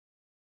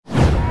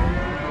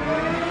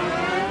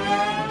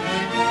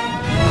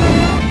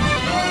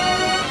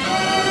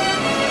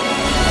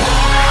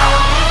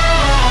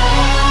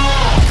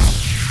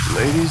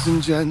Ladies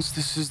and gents,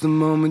 this is the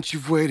moment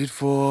you've waited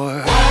for.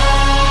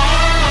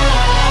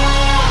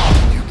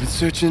 You've been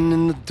searching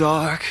in the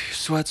dark, your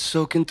sweat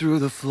soaking through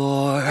the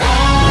floor.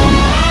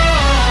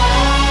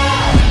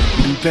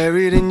 And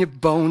buried in your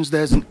bones,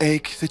 there's an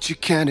ache that you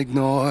can't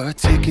ignore.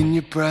 Taking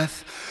your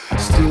breath,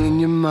 stealing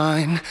your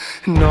mind,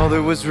 and all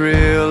that was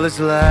real is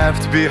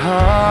left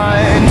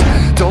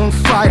behind. Don't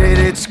fight it,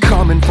 it's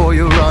coming for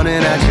you,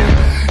 running at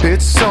you.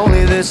 It's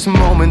only this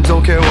moment,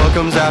 don't care what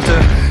comes after.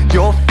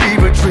 Your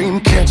fever dream,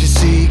 can't you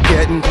see,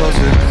 getting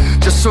closer.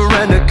 Just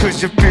surrender,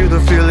 cause you feel the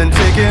feeling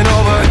taking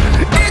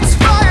over.